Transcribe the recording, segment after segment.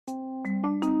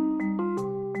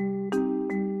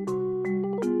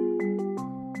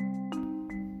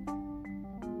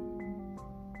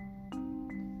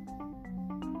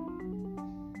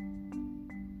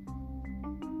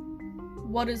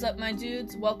What is up, my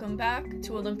dudes? Welcome back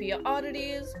to Olympia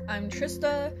Oddities. I'm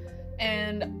Trista,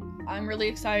 and I'm really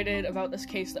excited about this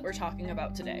case that we're talking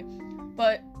about today.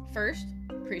 But first,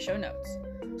 pre-show notes.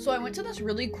 So I went to this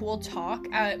really cool talk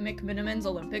at McMiniman's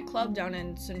Olympic Club down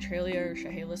in Centralia or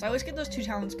Chehalis. I always get those two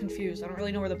towns confused. I don't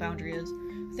really know where the boundary is.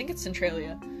 I think it's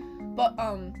Centralia. But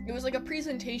it was like a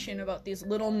presentation about these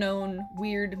little-known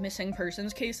weird missing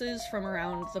persons cases from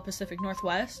around the Pacific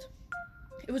Northwest.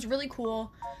 It was really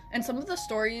cool, and some of the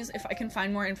stories, if I can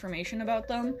find more information about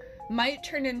them, might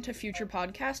turn into future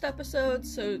podcast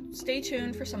episodes, so stay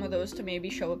tuned for some of those to maybe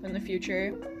show up in the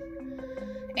future.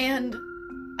 And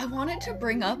I wanted to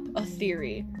bring up a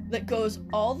theory that goes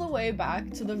all the way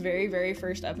back to the very, very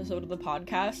first episode of the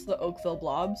podcast, the Oakville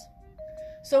Blobs.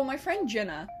 So my friend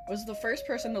Jenna was the first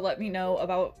person to let me know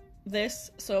about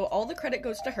this, so all the credit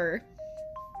goes to her.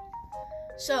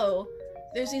 So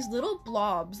there's these little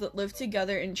blobs that live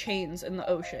together in chains in the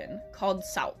ocean, called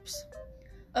salps.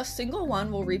 A single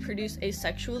one will reproduce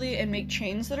asexually and make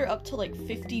chains that are up to like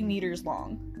 50 meters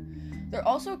long. They're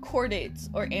also chordates,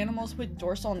 or animals with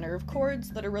dorsal nerve cords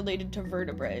that are related to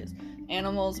vertebrates,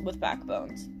 animals with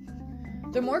backbones.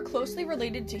 They're more closely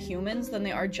related to humans than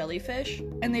they are jellyfish,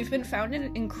 and they've been found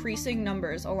in increasing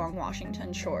numbers along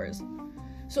Washington shores.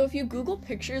 So if you Google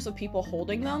pictures of people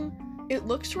holding them, it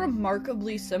looks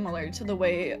remarkably similar to the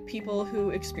way people who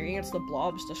experience the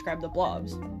blobs describe the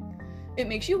blobs. It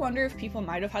makes you wonder if people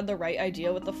might have had the right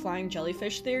idea with the flying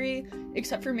jellyfish theory,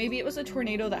 except for maybe it was a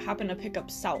tornado that happened to pick up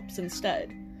salps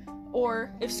instead.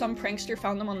 Or if some prankster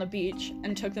found them on the beach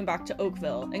and took them back to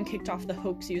Oakville and kicked off the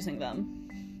hoax using them.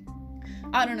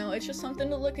 I don't know, it's just something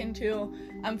to look into.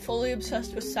 I'm fully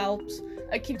obsessed with salps.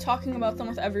 I keep talking about them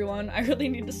with everyone. I really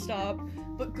need to stop.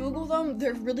 But Google them,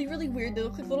 they're really, really weird. They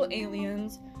look like little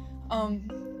aliens.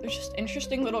 They're just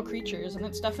interesting little creatures, and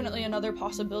it's definitely another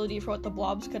possibility for what the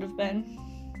blobs could have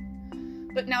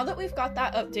been. But now that we've got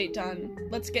that update done,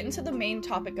 let's get into the main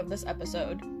topic of this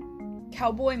episode.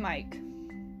 Cowboy Mike.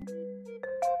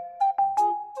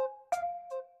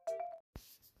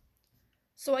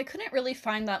 So I couldn't really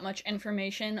find that much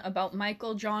information about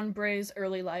Michael John Bray's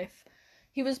early life.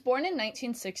 He was born in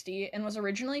 1960 and was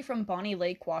originally from Bonney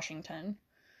Lake, Washington.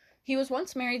 He was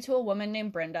once married to a woman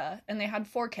named Brenda, and they had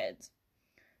 4 kids.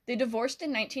 They divorced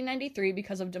in 1993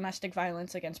 because of domestic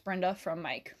violence against Brenda from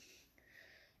Mike.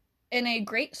 In a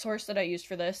great source that I used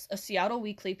for this, a Seattle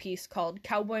Weekly piece called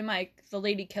Cowboy Mike, the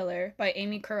Lady Killer by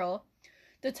Amy Curl,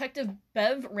 Detective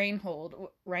Bev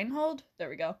Reinhold? There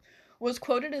we go. Was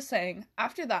quoted as saying,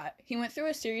 "After that, he went through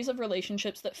a series of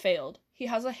relationships that failed. He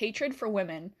has a hatred for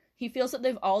women. He feels that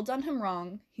they've all done him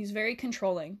wrong. He's very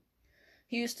controlling.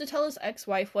 He used to tell his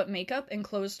ex-wife what makeup and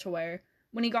clothes to wear.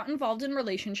 When he got involved in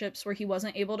relationships where he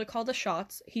wasn't able to call the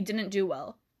shots, he didn't do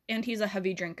well. And he's a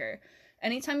heavy drinker.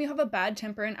 Anytime you have a bad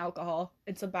temper and alcohol,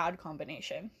 it's a bad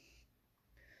combination."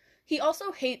 He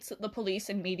also hates that the police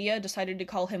and media decided to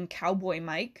call him Cowboy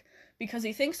Mike, because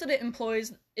he thinks that it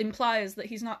implies that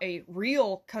he's not a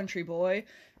real country boy,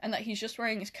 and that he's just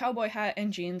wearing his cowboy hat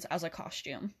and jeans as a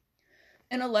costume.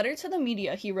 In a letter to the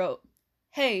media, he wrote,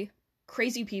 "Hey,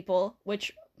 crazy people,"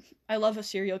 which I love a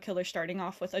serial killer starting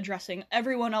off with addressing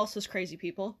everyone else as crazy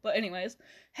people, but anyways,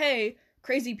 "Hey,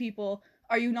 crazy people,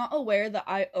 are you not aware that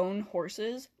I own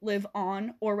horses, live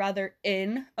on, or rather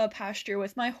in, a pasture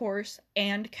with my horse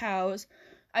and cows?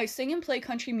 I sing and play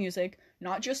country music,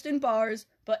 not just in bars,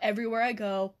 but everywhere I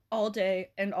go, all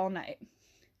day and all night."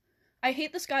 I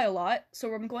hate this guy a lot,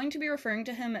 so I'm going to be referring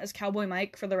to him as Cowboy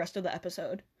Mike for the rest of the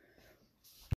episode.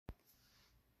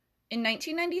 In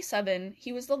 1997,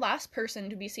 he was the last person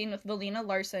to be seen with Valina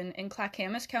Larson in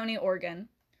Clackamas County, Oregon.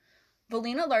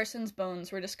 Valina Larson's bones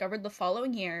were discovered the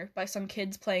following year by some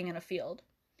kids playing in a field.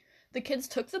 The kids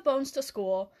took the bones to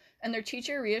school, and their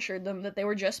teacher reassured them that they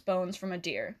were just bones from a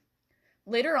deer.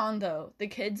 Later on, though, the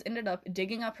kids ended up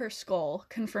digging up her skull,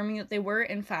 confirming that they were,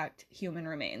 in fact, human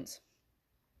remains.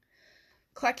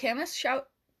 Clackamas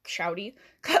Shouty?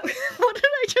 What did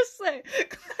I just say?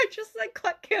 I just said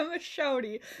Clackamas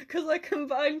Shouty, because I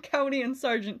combined county and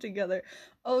sergeant together.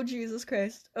 Oh, Jesus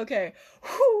Christ. Okay.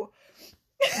 Whew.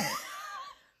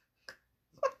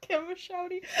 Clackamas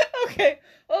Shouty? Okay.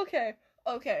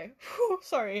 Whew,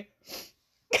 sorry.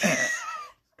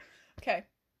 Okay.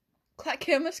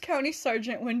 Clackamas County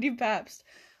Sergeant Wendy Babst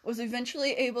was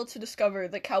eventually able to discover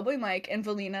that Cowboy Mike and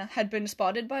Valina had been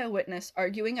spotted by a witness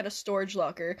arguing at a storage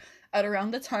locker at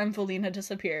around the time Valina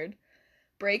disappeared.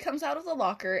 Bray comes out of the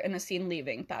locker and is seen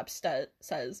leaving, Babst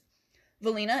says.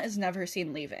 Valina is never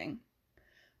seen leaving.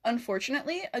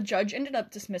 Unfortunately, a judge ended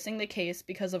up dismissing the case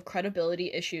because of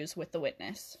credibility issues with the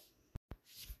witness.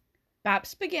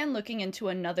 Babst began looking into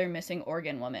another missing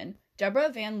Oregon woman, Deborah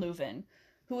Van Leuven,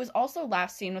 who was also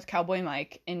last seen with Cowboy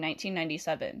Mike in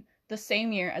 1997, the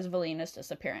same year as Valina's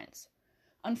disappearance.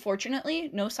 Unfortunately,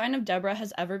 no sign of Deborah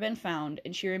has ever been found,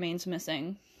 and she remains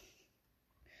missing.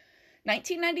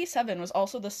 1997 was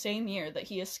also the same year that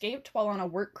he escaped while on a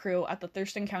work crew at the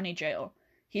Thurston County Jail.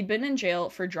 He'd been in jail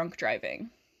for drunk driving.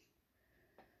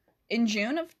 In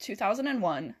June of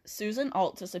 2001, Susan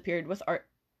Alt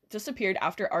disappeared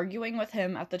after arguing with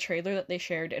him at the trailer that they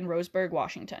shared in Roseburg,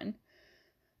 Washington.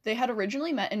 They had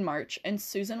originally met in March, and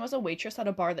Susan was a waitress at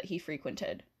a bar that he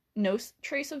frequented. No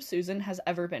trace of Susan has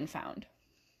ever been found.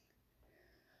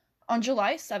 On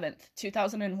July 7th,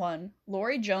 2001,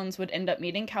 Lori Jones would end up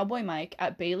meeting Cowboy Mike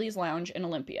at Bailey's Lounge in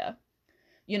Olympia.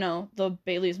 You know, the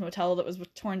Bailey's Motel that was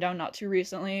torn down not too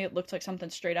recently. It looked like something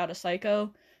straight out of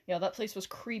Psycho. Yeah, that place was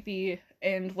creepy,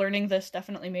 and learning this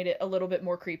definitely made it a little bit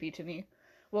more creepy to me.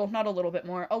 Well, not a little bit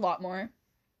more, a lot more.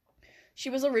 She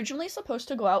was originally supposed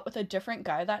to go out with a different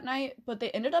guy that night, but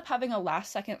they ended up having a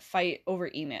last-second fight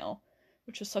over email,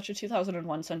 which is such a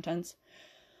 2001 sentence.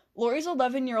 Lori's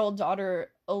 11-year-old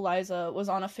daughter, Eliza, was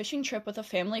on a fishing trip with a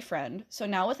family friend, so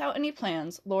now without any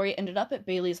plans, Lori ended up at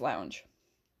Bailey's Lounge.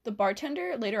 The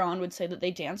bartender later on would say that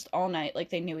they danced all night like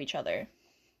they knew each other.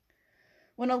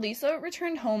 When Elisa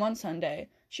returned home on Sunday,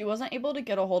 she wasn't able to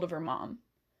get a hold of her mom.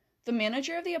 The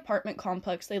manager of the apartment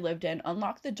complex they lived in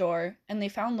unlocked the door, and they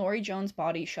found Lori Jones'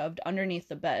 body shoved underneath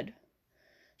the bed.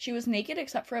 She was naked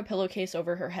except for a pillowcase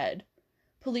over her head.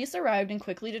 Police arrived and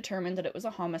quickly determined that it was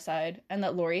a homicide, and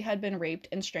that Lori had been raped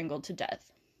and strangled to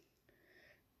death.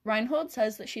 Reinhold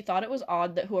says that she thought it was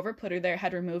odd that whoever put her there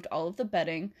had removed all of the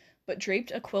bedding, but draped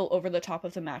a quilt over the top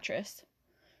of the mattress.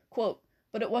 Quote,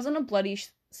 "But it wasn't a bloody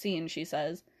scene," she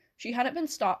says. "She hadn't been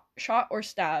shot or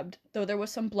stabbed, though there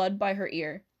was some blood by her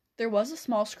ear. There was a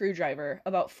small screwdriver,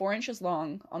 about 4 inches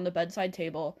long, on the bedside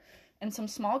table, and some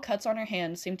small cuts on her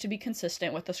hand seemed to be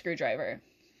consistent with the screwdriver."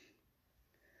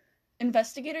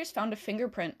 Investigators found a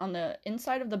fingerprint on the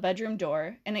inside of the bedroom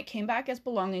door, and it came back as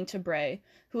belonging to Bray,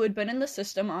 who had been in the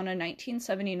system on a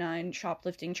 1979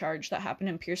 shoplifting charge that happened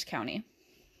in Pierce County.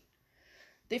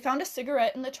 They found a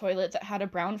cigarette in the toilet that had a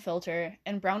brown filter,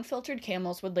 and brown-filtered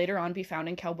Camels would later on be found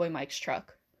in Cowboy Mike's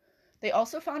truck. They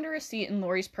also found a receipt in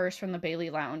Lori's purse from the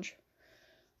Bailey Lounge.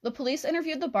 The police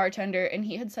interviewed the bartender, and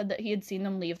he had said that he had seen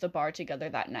them leave the bar together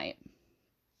that night.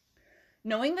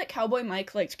 Knowing that Cowboy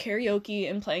Mike liked karaoke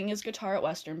and playing his guitar at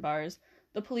Western bars,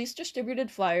 the police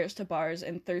distributed flyers to bars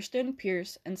in Thurston,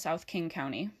 Pierce, and South King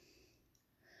County.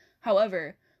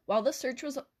 However, while the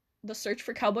search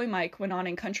for Cowboy Mike went on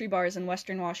in country bars in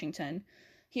Western Washington,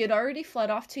 he had already fled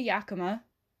off to Yakima,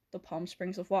 the Palm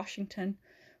Springs of Washington,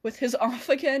 with his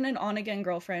off-again and on-again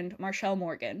girlfriend, Marshall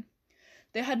Morgan.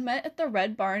 They had met at the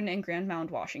Red Barn in Grand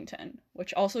Mound, Washington,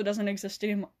 which also doesn't exist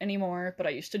anymore, but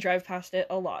I used to drive past it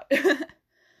a lot.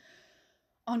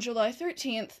 On July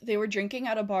 13th, they were drinking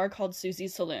at a bar called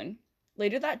Susie's Saloon.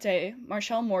 Later that day,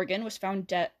 Marshall Morgan was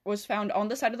found on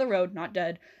the side of the road, not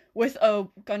dead, with a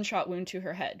gunshot wound to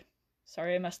her head.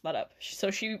 Sorry, I messed that up.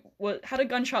 So she had a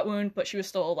gunshot wound, but she was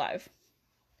still alive.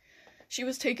 She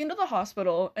was taken to the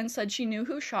hospital and said she knew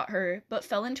who shot her, but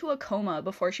fell into a coma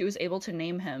before she was able to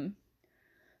name him.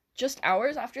 Just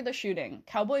hours after the shooting,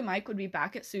 Cowboy Mike would be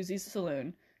back at Susie's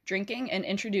Saloon, drinking and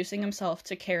introducing himself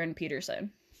to Karen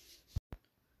Peterson.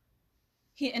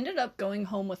 He ended up going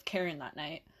home with Karen that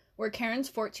night, where Karen's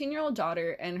 14-year-old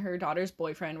daughter and her daughter's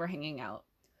boyfriend were hanging out.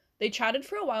 They chatted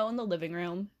for a while in the living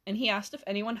room, and he asked if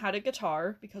anyone had a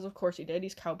guitar, because of course he did,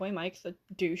 he's Cowboy Mike, the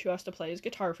douche who has to play his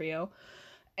guitar for you,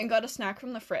 and got a snack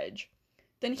from the fridge.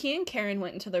 Then he and Karen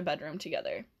went into their bedroom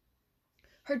together.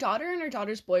 Her daughter and her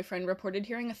daughter's boyfriend reported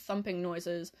hearing thumping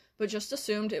noises, but just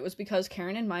assumed it was because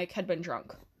Karen and Mike had been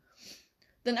drunk.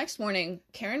 The next morning,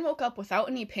 Karen woke up without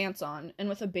any pants on, and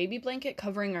with a baby blanket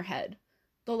covering her head.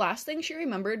 The last thing she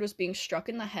remembered was being struck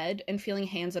in the head and feeling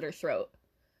hands at her throat.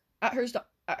 At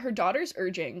her daughter's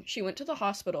urging, she went to the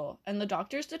hospital, and the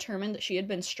doctors determined that she had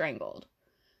been strangled.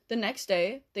 The next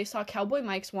day, they saw Cowboy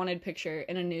Mike's wanted picture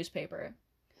in a newspaper.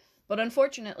 But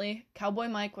unfortunately, Cowboy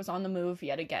Mike was on the move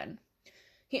yet again.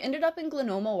 He ended up in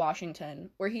Glenoma, Washington,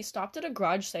 where he stopped at a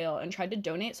garage sale and tried to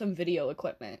donate some video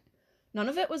equipment. None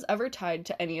of it was ever tied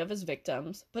to any of his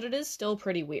victims, but it is still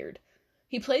pretty weird.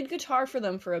 He played guitar for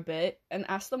them for a bit and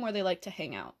asked them where they liked to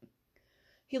hang out.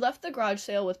 He left the garage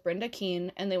sale with Brenda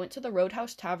Keene, and they went to the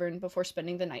Roadhouse Tavern before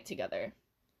spending the night together.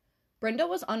 Brenda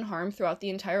was unharmed throughout the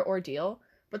entire ordeal,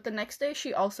 but the next day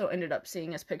she also ended up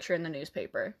seeing his picture in the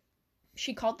newspaper.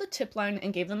 She called the tip line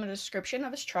and gave them a description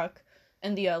of his truck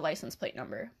and the license plate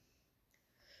number.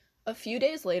 A few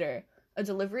days later, a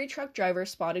delivery truck driver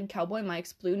spotted Cowboy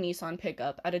Mike's blue Nissan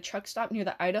pickup at a truck stop near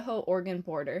the Idaho-Oregon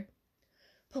border.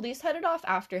 Police headed off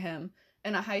after him,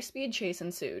 and a high-speed chase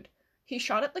ensued. He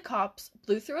shot at the cops,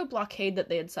 blew through a blockade that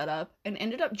they had set up, and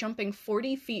ended up jumping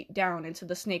 40 feet down into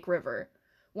the Snake River.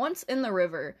 Once in the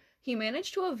river, he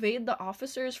managed to evade the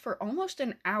officers for almost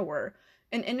an hour,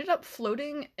 and ended up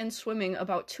floating and swimming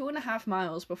about 2.5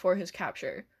 miles before his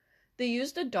capture. They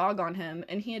used a dog on him,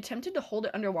 and he attempted to hold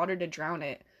it underwater to drown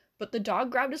it, but the dog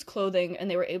grabbed his clothing,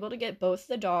 and they were able to get both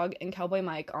the dog and Cowboy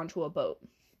Mike onto a boat.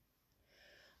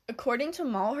 According to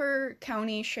Malheur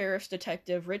County Sheriff's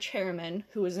Detective Rich Harriman,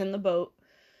 who was in the boat,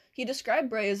 he described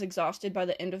Bray as exhausted by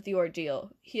the end of the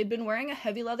ordeal. He had been wearing a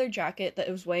heavy leather jacket that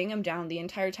was weighing him down the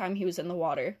entire time he was in the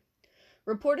water.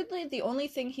 Reportedly, the only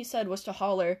thing he said was to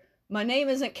holler, "My name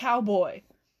isn't Cowboy."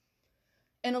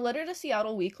 In a letter to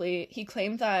Seattle Weekly, he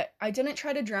claimed that, "I didn't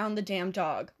try to drown the damn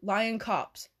dog. Lying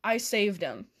cops. I saved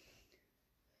him."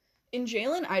 In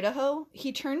jail in Idaho,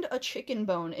 he turned a chicken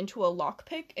bone into a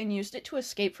lockpick and used it to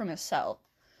escape from his cell.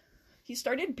 He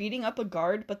started beating up a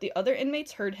guard, but the other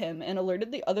inmates heard him and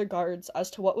alerted the other guards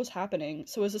as to what was happening,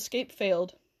 so his escape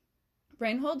failed.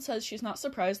 Reinhold says she's not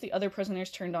surprised the other prisoners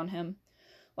turned on him.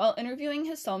 While interviewing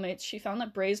his cellmates, she found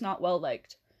that Bray's not well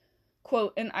liked.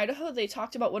 Quote, "In Idaho, they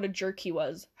talked about what a jerk he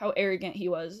was, how arrogant he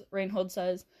was," Reinhold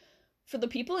says. "For the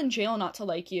people in jail not to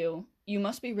like you, you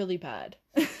must be really bad."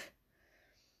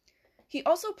 He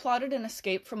also plotted an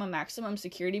escape from a maximum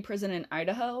security prison in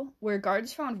Idaho, where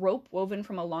guards found rope woven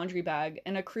from a laundry bag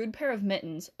and a crude pair of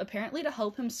mittens, apparently to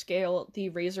help him scale the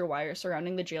razor wire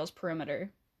surrounding the jail's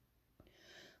perimeter.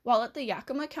 While at the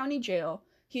Yakima County Jail,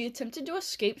 he attempted to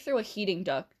escape through a heating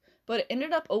duct, but it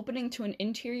ended up opening to an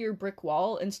interior brick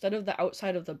wall instead of the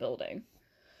outside of the building.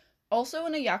 Also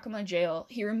in a Yakima jail,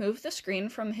 he removed the screen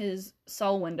from his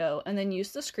cell window and then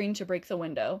used the screen to break the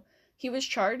window. He was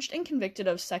charged and convicted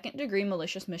of second-degree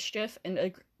malicious mischief and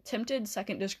attempted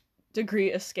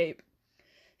second-degree escape.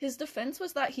 His defense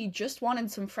was that he just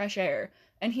wanted some fresh air,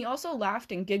 and he also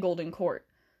laughed and giggled in court.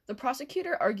 The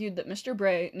prosecutor argued that Mr.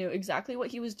 Bray knew exactly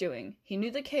what he was doing, he knew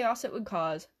the chaos it would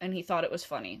cause, and he thought it was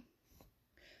funny.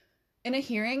 In a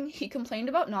hearing, he complained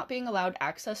about not being allowed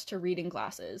access to reading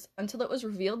glasses, until it was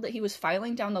revealed that he was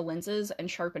filing down the lenses and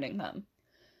sharpening them.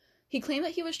 He claimed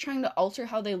that he was trying to alter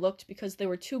how they looked because they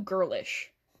were too girlish.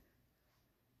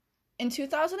 In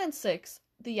 2006,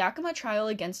 the Yakima trial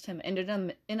against him ended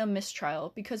in a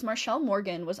mistrial because Marshall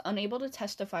Morgan was unable to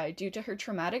testify due to her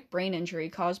traumatic brain injury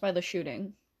caused by the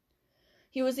shooting.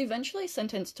 He was eventually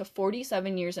sentenced to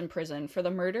 47 years in prison for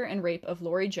the murder and rape of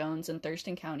Lori Jones in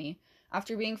Thurston County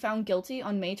after being found guilty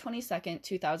on May 22,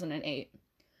 2008.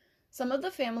 Some of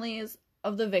the families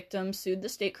of the victims sued the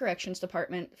state corrections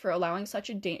department for allowing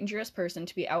such a dangerous person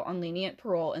to be out on lenient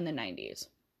parole in the 90s.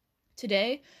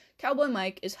 Today, Cowboy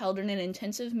Mike is held in an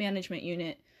intensive management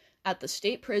unit at the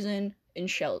state prison in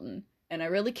Shelton, and I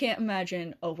really can't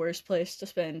imagine a worse place to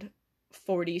spend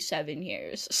 47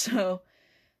 years. So,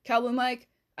 Cowboy Mike,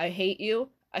 I hate you.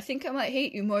 I think I might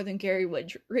hate you more than Gary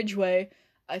Ridgway.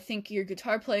 I think your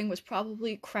guitar playing was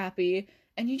probably crappy,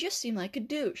 and you just seem like a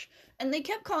douche. And they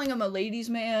kept calling him a ladies'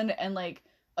 man and, like,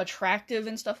 attractive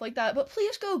and stuff like that. But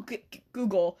please go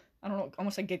Google, I don't know,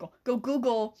 almost like giggle. Go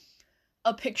Google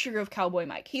a picture of Cowboy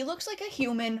Mike. He looks like a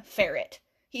human ferret.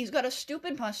 He's got a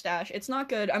stupid mustache. It's not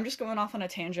good. I'm just going off on a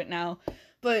tangent now.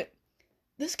 But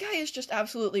this guy is just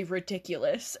absolutely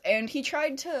ridiculous. And he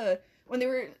tried to, when they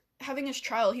were having his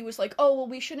trial, he was like, oh, well,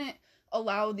 we shouldn't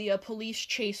allow the police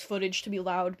chase footage to be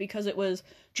loud because it was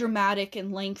dramatic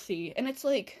and lengthy. And it's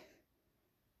like,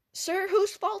 sir,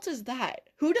 whose fault is that?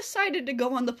 Who decided to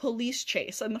go on the police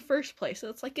chase in the first place?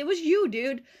 It's like, it was you,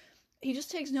 dude. He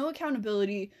just takes no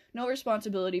accountability, no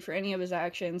responsibility for any of his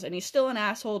actions, and he's still an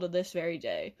asshole to this very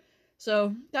day.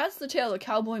 So, that's the tale of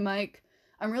Cowboy Mike.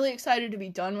 I'm really excited to be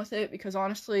done with it, because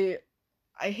honestly,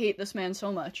 I hate this man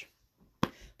so much.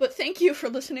 But thank you for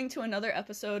listening to another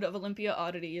episode of Olympia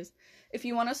Oddities. If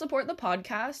you want to support the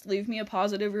podcast, leave me a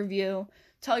positive review,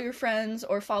 tell your friends,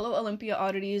 or follow Olympia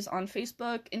Oddities on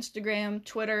Facebook, Instagram,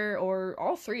 Twitter, or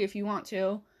all three if you want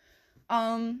to.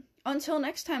 Until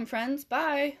next time, friends.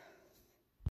 Bye!